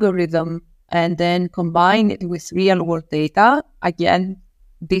algorithm and then combine it with real-world data. Again,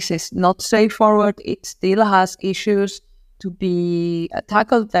 this is not straightforward. It still has issues to be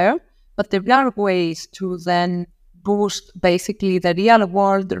tackled there, but there are ways to then boost basically the real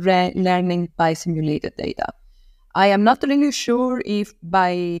world learning by simulated data. I am not really sure if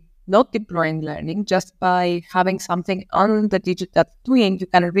by not deploying learning, just by having something on the digital twin, you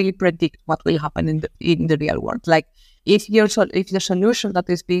can really predict what will happen in the real world. Like if the solution that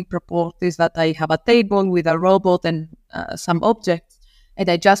is being proposed is that I have a table with a robot and some objects, and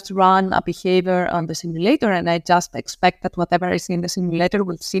I just run a behavior on the simulator, and I just expect that whatever is in the simulator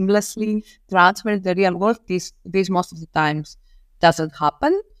will seamlessly transfer in the real world, this most of the times doesn't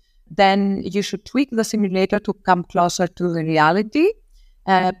happen. Then you should tweak the simulator to come closer to the reality.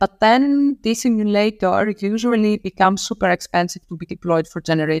 But then the simulator usually becomes super expensive to be deployed for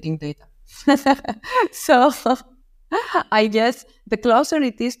generating data. So I guess the closer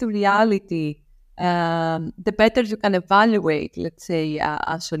it is to reality, the better you can evaluate, let's say,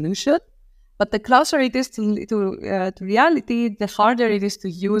 a solution. But the closer it is to reality, the harder it is to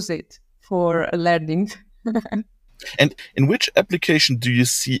use it for learning. And in which application do you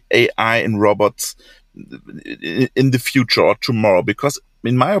see AI in robots in the future or tomorrow? Because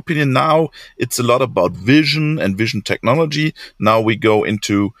in my opinion, now it's a lot about vision and vision technology. Now we go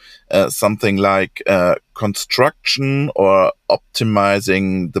into something like construction or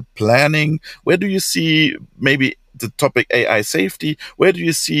optimizing the planning. Where do you see maybe the topic AI safety? Where do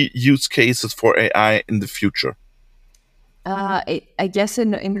you see use cases for AI in the future? I guess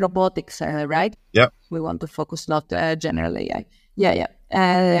in robotics, right? Yeah. We want to focus not general AI. Yeah.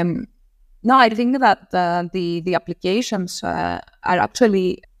 No, I think that the applications are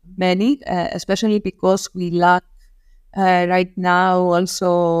actually many, especially because we lack right now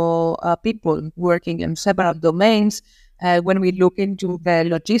also people working in several domains. When we look into the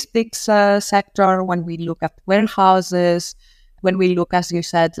logistics sector, when we look at warehouses, when we look, as you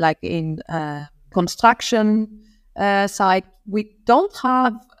said, like in construction side, we don't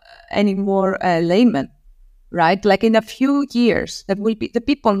have any more laymen, right? Like in a few years, that will be the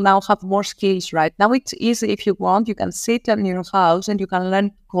people now have more skills, right? Now it's easy if you want, you can sit in your house and you can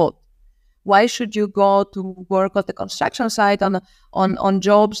learn code. Why should you go to work on the construction site on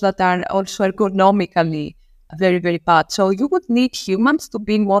jobs that are also economically very, very bad? So you would need humans to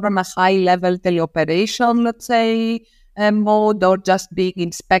be more on a high level teleoperation, let's say, mode, or just being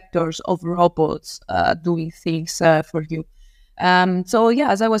inspectors of robots doing things for you. So yeah,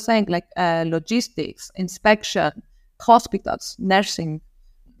 as I was saying, like logistics, inspection, hospitals, nursing,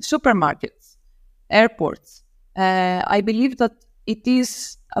 supermarkets, airports. I believe that it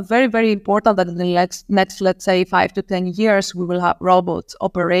is very, very important that in the next, let's say, 5 to 10 years, we will have robots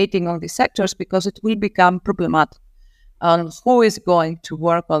operating on these sectors, because it will become problematic on who is going to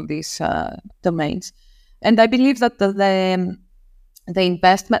work on these domains. And I believe that the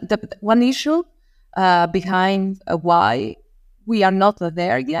investment, the one issue behind why we are not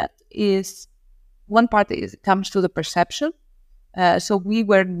there yet is one part comes to the perception. So we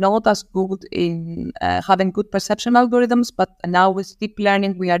were not as good in having good perception algorithms, but now with deep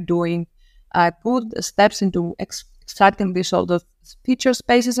learning, we are doing good steps into extracting these sort of feature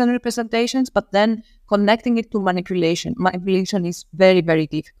spaces and representations, but then connecting it to manipulation. Manipulation is very, very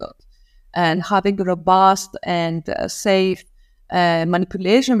difficult. And having robust and safe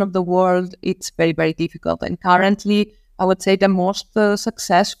manipulation of the world, it's very, very difficult. And currently, I would say the most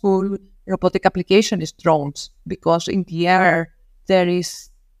successful robotic application is drones, because in the air, there is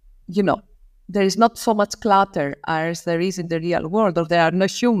not so much clutter as there is in the real world, or there are no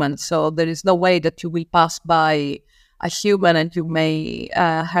humans. So there is no way that you will pass by a human and you may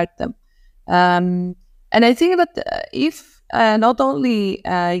hurt them. And I think that if not only,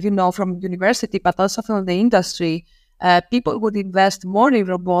 from university, but also from the industry, people would invest more in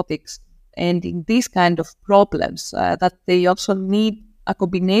robotics and in these kind of problems, that they also need a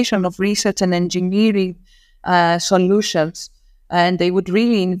combination of research and engineering solutions, and they would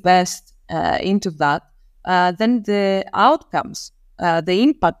really invest into that, then the outcomes, the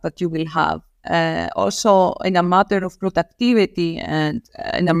impact that you will have, also in a matter of productivity and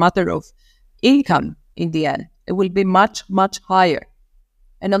in a matter of income in the end, it will be much, much higher.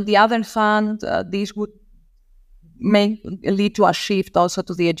 And on the other hand, this would may lead to a shift also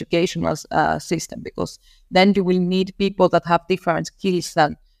to the educational system, because then you will need people that have different skills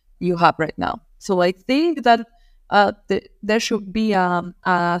than you have right now. So I think that there should be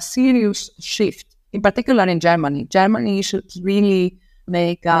a serious shift, in particular in Germany. Germany should really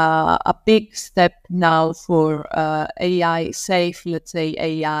make a big step now for AI safe, let's say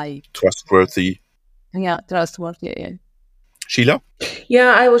AI. Trustworthy. Yeah, trustworthy AI. Sheila?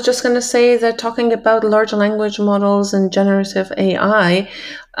 Yeah, I was just going to say that talking about large language models and generative AI,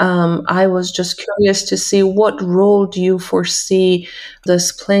 I was just curious to see what role do you foresee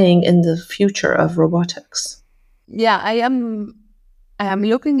this playing in the future of robotics? Yeah, I am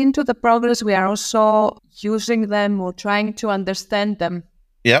looking into the progress. We are also using them or trying to understand them.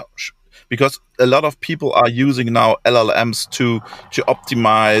 Yeah, because a lot of people are using now LLMs to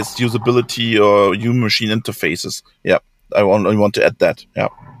optimize usability or human machine interfaces. Yeah, I want to add that. Yeah.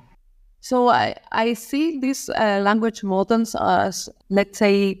 So I see these language models as, let's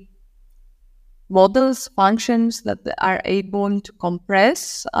say, models, functions that are able to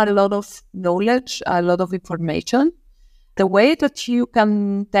compress a lot of knowledge, a lot of information. The way that you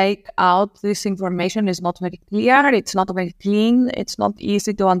can take out this information is not very clear. It's not very clean. It's not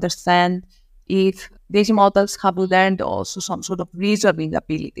easy to understand if these models have learned also some sort of reasoning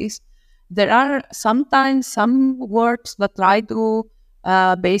abilities. There are sometimes some words that try to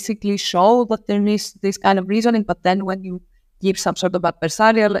basically show that there is this kind of reasoning, but then when you give some sort of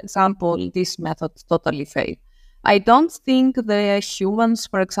adversarial example, these methods totally fail. I don't think the humans,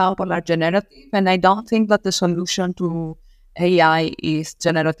 for example, are generative, and I don't think that the solution to AI is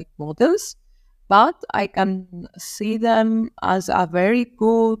generative models, but I can see them as a very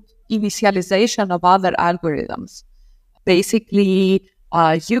good initialization of other algorithms. Basically,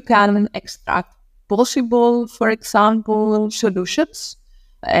 you can extract possible, for example, solutions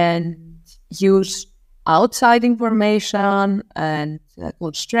and use outside information and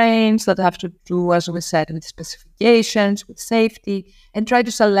constraints that have to do, as we said, with specifications, with safety, and try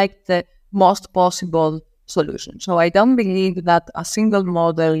to select the most possible solution. So I don't believe that a single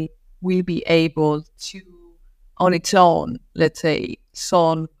model will be able to, on its own, let's say,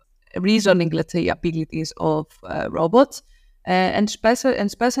 solve reasoning, let's say, abilities of robots. And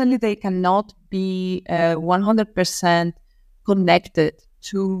especially they cannot be 100% connected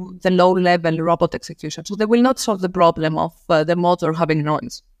to the low-level robot execution. So they will not solve the problem of the motor having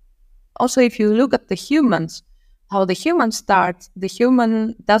noise. Also, if you look at the humans, how the human starts, the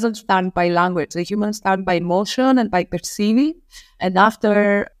human doesn't start by language. The human starts by emotion and by perceiving. And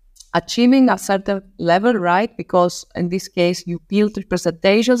after achieving a certain level, right, because in this case, you build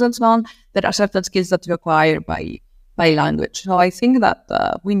representations and so on, there are certain skills that you acquire by language. So I think that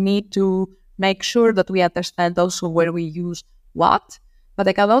we need to make sure that we understand also where we use what. But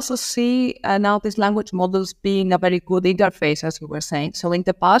I can also see now these language models being a very good interface, as you were saying. So in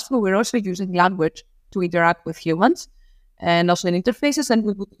the past, we were also using language to interact with humans and also in interfaces, and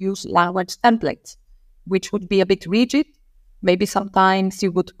we would use language templates, which would be a bit rigid. Maybe sometimes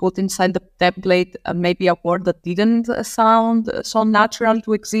you would put inside the template maybe a word that didn't sound so natural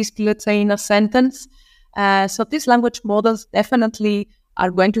to exist, let's say, in a sentence. So these language models definitely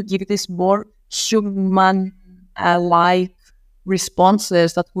are going to give this more human-like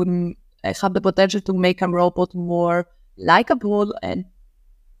responses that would have the potential to make a robot more likable and,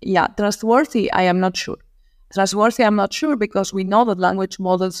 trustworthy. I am not sure. Trustworthy, I'm not sure, because we know that language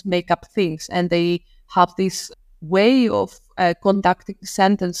models make up things and they have this way of conducting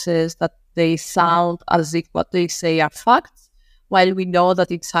sentences that they sound as if what they say are facts, while we know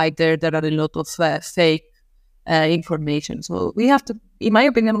that inside there are a lot of fake information. So we have to, in my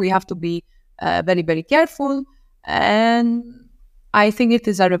opinion, we have to be very, very careful. And I think it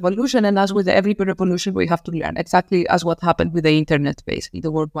is a revolution. And as with every revolution, we have to learn, exactly as what happened with the internet, basically,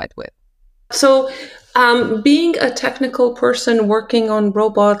 the World Wide Web. So, being a technical person working on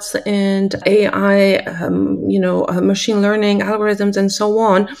robots and AI, machine learning algorithms and so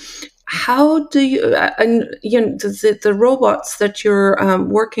on, how do you, the robots that you're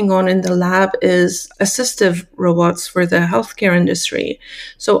working on in the lab is assistive robots for the healthcare industry.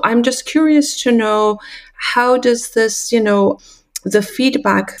 So I'm just curious to know, how does this, the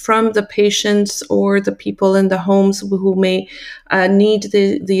feedback from the patients or the people in the homes who may need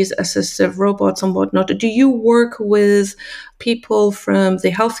these assistive robots and whatnot. Do you work with people from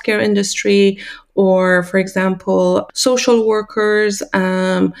the healthcare industry or, for example, social workers,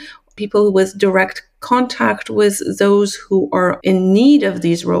 people with direct contact with those who are in need of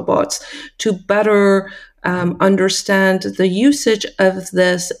these robots to better understand the usage of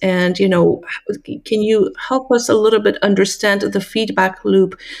this? And, can you help us a little bit understand the feedback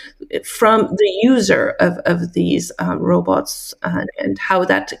loop from the user of these robots and how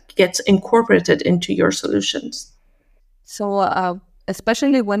that gets incorporated into your solutions? So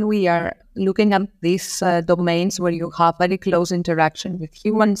especially when we are looking at these domains where you have very close interaction with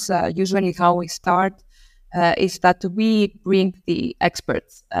humans, usually how we start is that we bring the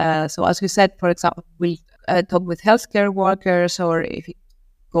experts. So as we said, for example, we talk with healthcare workers, or if it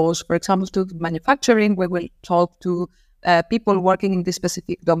goes, for example, to manufacturing, we will talk to people working in this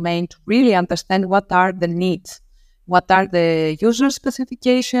specific domain to really understand what are the needs, what are the user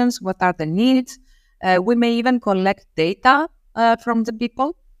specifications, what are the needs. We may even collect data from the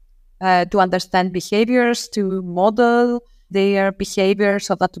people to understand behaviors, to model their behavior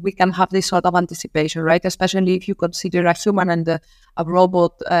so that we can have this sort of anticipation, right? Especially if you consider a human and a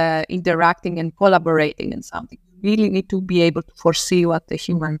robot interacting and collaborating in something. You really need to be able to foresee what the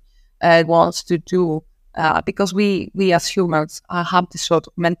human wants to do, because we as humans have this sort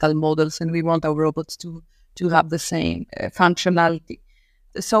of mental models, and we want our robots to have the same functionality.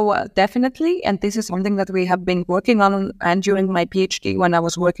 So definitely, and this is something that we have been working on, and during my PhD when I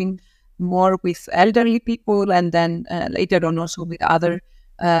was working more with elderly people, and then later on also with other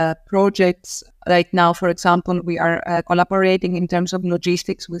projects. Right now, for example, we are collaborating in terms of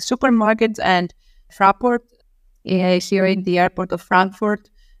logistics with supermarkets and Fraport here in the airport of Frankfurt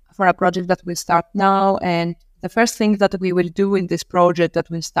for a project that will start now. And the first thing that we will do in this project that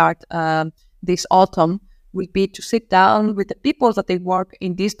will start this autumn will be to sit down with the people that they work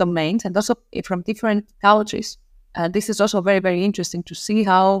in these domains, and also from different countries. This is also very, very interesting to see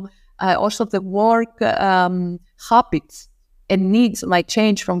how also the work habits and needs might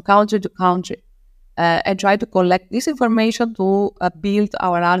change from country to country, and try to collect this information to build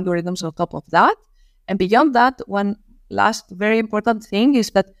our algorithms on top of that. And beyond that, one last very important thing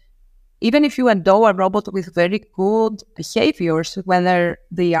is that even if you endow a robot with very good behaviors, whether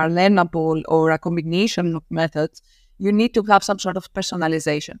they are learnable or a combination of methods, you need to have some sort of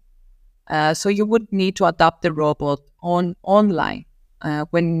personalization. So you would need to adapt the robot online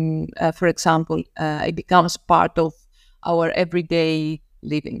when, for example, it becomes part of our everyday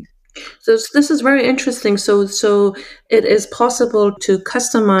living. So this is very interesting. So it is possible to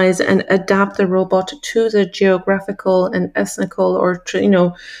customize and adapt the robot to the geographical and ethnical or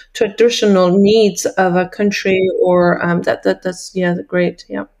traditional needs of a country, or that's great.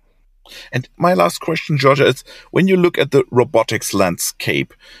 Yeah. And my last question, Georgia, is when you look at the robotics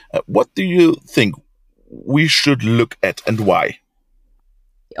landscape, what do you think we should look at and why?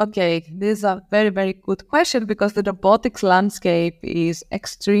 Okay, this is a very, very good question, because the robotics landscape is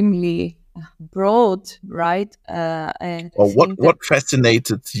extremely broad, right? And what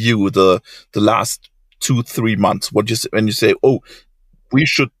fascinated you the last 2-3 months? When you say, oh, we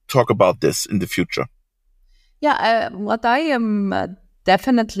should talk about this in the future? Yeah, what I am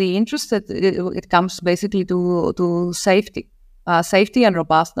definitely interested, it comes basically to safety and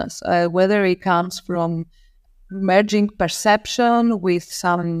robustness, whether it comes from merging perception with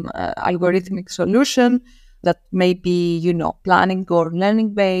some algorithmic solution that may be, planning or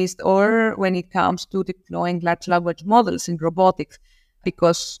learning based, or when it comes to deploying large language models in robotics.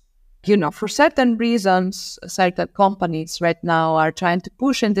 Because, for certain reasons, certain companies right now are trying to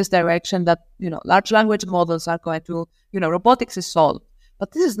push in this direction that, large language models are going to, robotics is solved.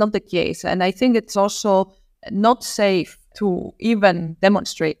 But this is not the case. And I think it's also not safe to even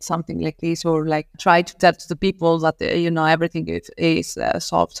demonstrate something like this, or like try to tell the people that everything is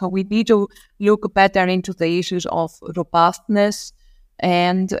solved. So we need to look better into the issues of robustness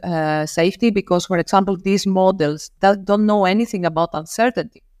and safety, because, for example, these models that don't know anything about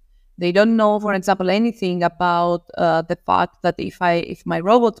uncertainty. They don't know, for example, anything about the fact that if my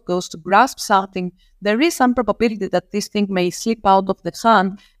robot goes to grasp something, there is some probability that this thing may slip out of the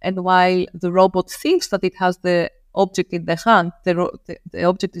hand, and while the robot thinks that it has the object in the hand, the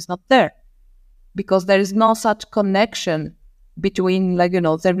object is not there, because there is no such connection between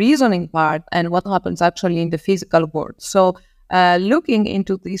the reasoning part and what happens actually in the physical world. So looking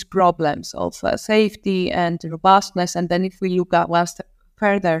into these problems of safety and robustness, and then if we look at one step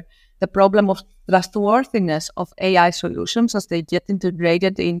further, the problem of trustworthiness of AI solutions as they get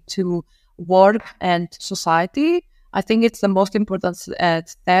integrated into work and society, I think it's the most important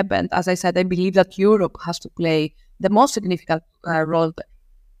step. And as I said, I believe that Europe has to play the most significant role there.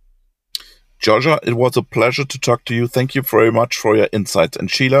 Georgia, it was a pleasure to talk to you. Thank you very much for your insights. And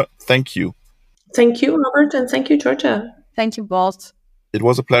Sheila, thank you. Thank you, Robert, and thank you, Georgia. Thank you both. It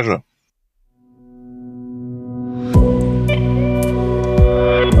was a pleasure.